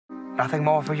Nothing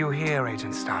more for you here,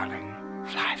 Agent Starling.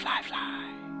 Fly, fly, fly.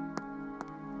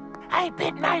 I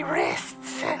bit my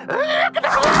wrists. Look at the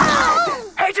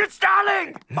blood! Agent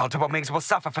Starling! Multiple Migs will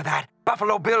suffer for that.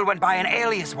 Buffalo Bill went by an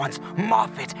alias once.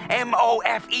 Moffett.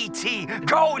 M-O-F-E-T.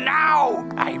 Go now!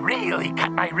 I really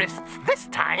cut my wrists this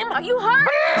time. Are you hurt?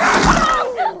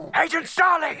 Agent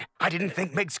Starling! I didn't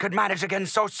think Migs could manage again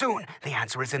so soon. The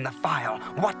answer is in the file.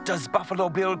 What does Buffalo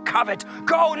Bill covet?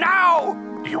 Go now!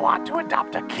 Do you want to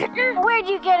adopt a kitten? Where'd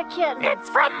you get a kitten? It's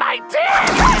from my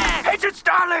dad! Agent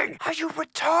Starling! Are you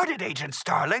retarded, Agent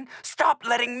Starling? Stop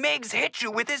letting Migs hit you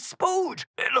with his spooge.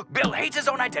 Look, Bill hates his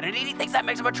own identity and he thinks that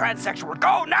makes him a transsexual.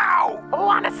 Go now!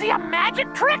 Want to see a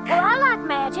magic trick? Well, I like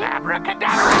magic.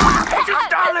 Abracadabra! Agent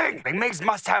Starling! Migs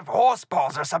must have horse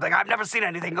balls or something. I've never seen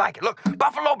anything like it. Look,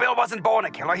 Buffalo Bill wasn't born a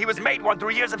killer. He was made one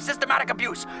through years of systematic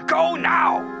abuse. Go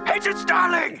now! Agent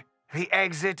Starling! The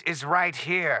exit is right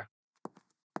here.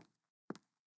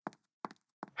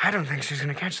 I don't think she's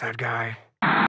gonna catch that guy.